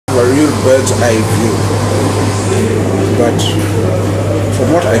a real bird's eye view. But from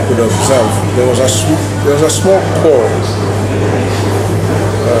what I could observe, there was a small core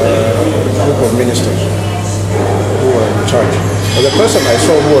group of ministers who were in charge. But the person I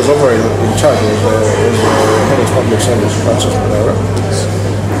saw who was over in charge was the head of public service, Francis Madara,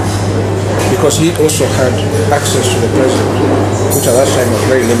 because he also had access to the president, which at that time was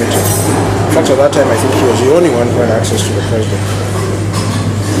very limited. In fact, at that time, I think he was the only one who had access to the president.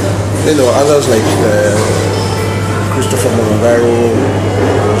 Then there were others like Christopher Mulungaro, who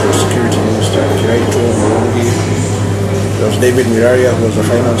was the security minister, Kiraito Mulungi. There was David Miraria, who was the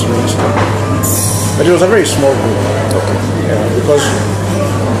finance minister. But it was a very small group. Okay. Yeah, because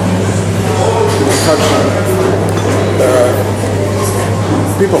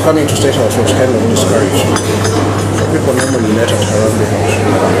people coming to State House was kind of discouraged. So people normally met at Harambee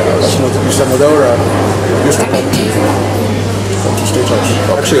House. Mr. Mudaura used to come to State House,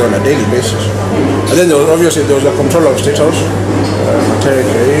 actually on a daily basis. And then there was a controller of State House, Terry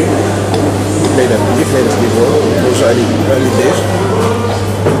Gray. He played a big role in those early days.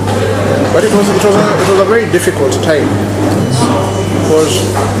 But it was a very difficult time, because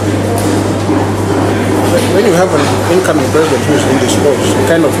when you have an incoming president who is indisposed, it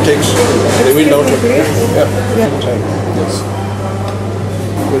kind of takes the wind out of the time. Yes.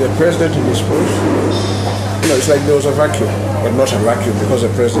 With the president indisposed, it's like there was a vacuum, but not a vacuum because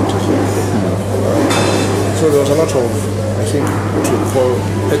the president is there. So there was a lot of, I think, what we call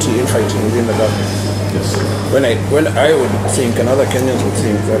petty infighting within the government. Yes. When I would think, and other Kenyans would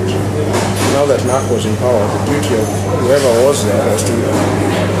think, that now that NARC was in power, the duty of whoever was there was to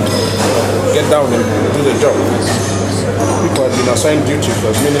get down and do the job. People had been assigned duties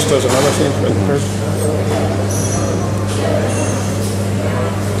as ministers and other things, but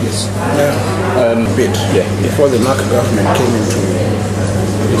yes. Before the NARC government came into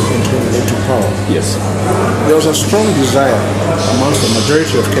power. Yes. There was a strong desire amongst the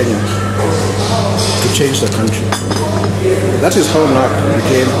majority of Kenyans to change the country. That is how NARC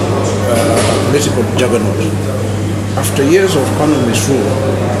became a political juggernaut. After years of communist rule,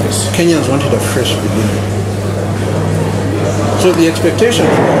 Kenyans wanted a fresh beginning. So the expectation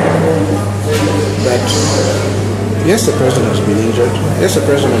that yes, the president has been injured, yes, the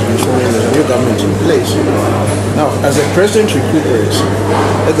president has been sworn in, there's a new government in place. Now, as the president recuperates,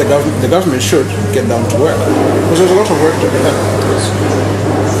 the government should get down to work, because there's a lot of work to be done.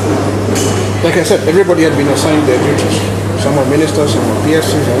 Like I said, everybody had been assigned their duties. Some were ministers, some were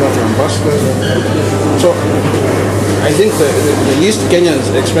PSCs, some were ambassadors. So I think the least Kenyans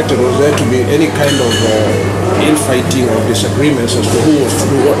expected was there to be any kind of infighting or disagreements as to who was to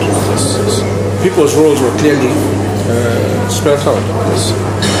do what. People's roles were clearly spelled out.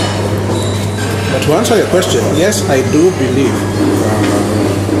 But to answer your question, yes, I do believe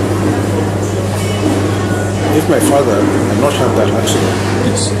if my father had not had that accident,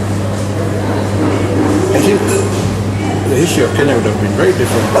 I think the history of Kenya would have been very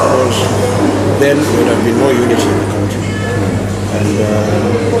different, because then there would have been more unity in the country.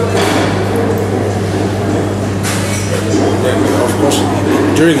 And of course,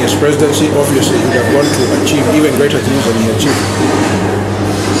 during his presidency, obviously he would have gone to achieve even greater things than he achieved.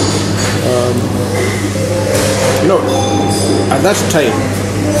 At that time,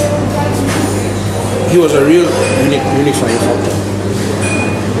 he was a real unifying factor.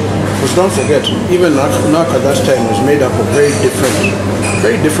 Because don't forget, even NARC at that time was made up of very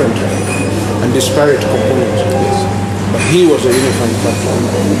different and disparate components. But he was a unifying factor.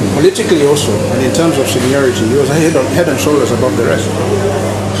 Politically also, and in terms of seniority, he was head and shoulders above the rest.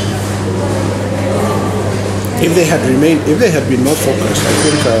 If they had been more focused, I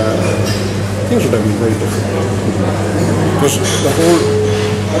think things would have been very different. Because the whole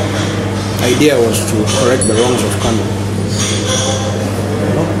idea was to correct the wrongs of Kano.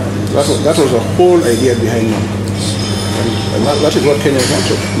 That was the whole idea behind it. And that is what Kenyans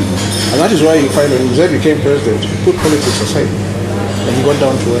wanted. And that is why you find when Mzee became president, he put politics aside and he got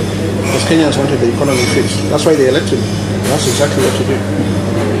down to work. Because Kenyans wanted the economy fixed. That's why they elected him. That's exactly what he did.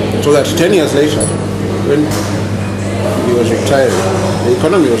 So that 10 years later, when he was retired, the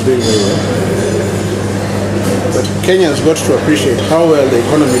economy was doing very well. But Kenyans got to appreciate how well the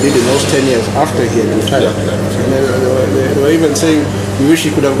economy did in those 10 years after he had retired. And they were even saying, we wish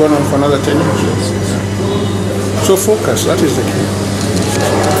he could have gone on for another 10 years. So focus, that is the key.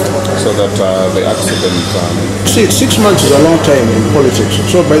 So that the accident... See, 6 months is a long time in politics.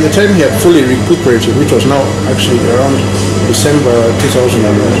 So by the time he had fully recuperated, which was now actually around December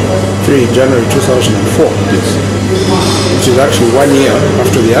 2003, January 2004, which is actually 1 year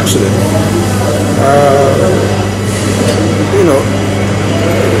after the accident,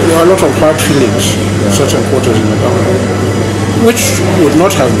 there are a lot of hard feelings in certain quarters in the government, which would not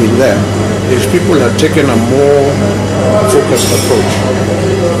have been there if people had taken a more focused approach.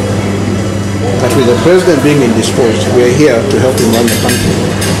 That with the president being indisposed, we are here to help him run the country,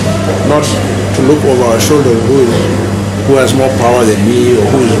 not to look over our shoulder who has more power than me or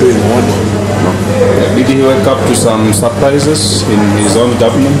who is doing what. No. Did he wake up to some surprises in his own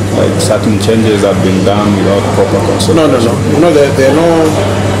government, like certain changes have been done without proper consultation? No. There are no.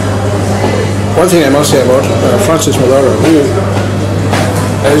 One thing I must say about Francis Madara, who,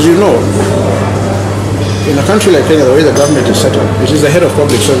 as you know, in a country like Kenya, the way the government is set up, it is the head of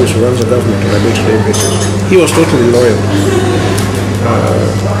public service who runs the government on a day-to-day basis. He was totally loyal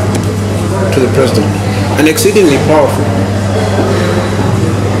to the president and exceedingly powerful.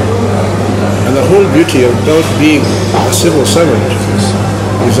 And the whole beauty about being a civil servant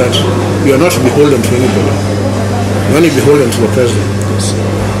is that you are not beholden to anybody. You're only beholden to the president.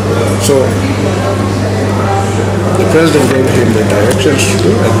 So the president gave him the directions to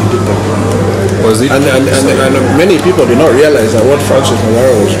do, and he did that. And many people did not realize that what Francis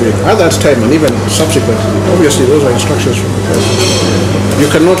Madara was doing at that time, and even subsequently, obviously those are instructions from the president. You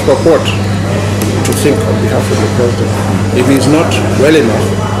cannot purport to think on behalf of the president. If he is not well enough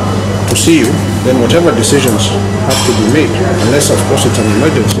to see you, then whatever decisions have to be made, unless of course it's an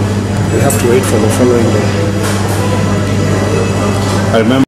emergency, we have to wait for the following day. I remember